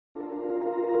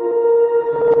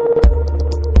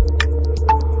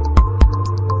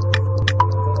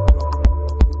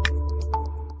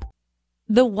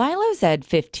The Wilo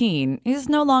Z15 is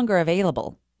no longer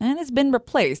available and has been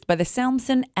replaced by the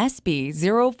Samsung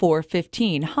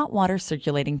SB0415 hot water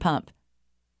circulating pump.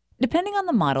 Depending on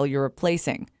the model you're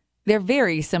replacing, they're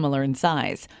very similar in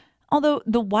size. Although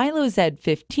the Wilo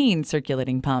Z15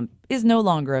 circulating pump is no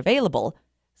longer available,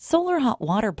 Solar Hot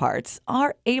Water Parts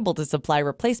are able to supply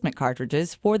replacement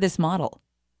cartridges for this model.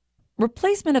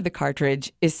 Replacement of the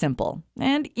cartridge is simple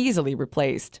and easily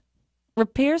replaced.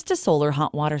 Repairs to solar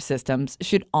hot water systems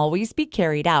should always be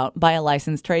carried out by a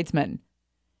licensed tradesman.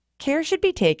 Care should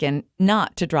be taken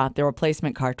not to drop the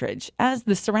replacement cartridge, as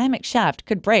the ceramic shaft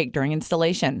could break during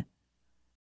installation.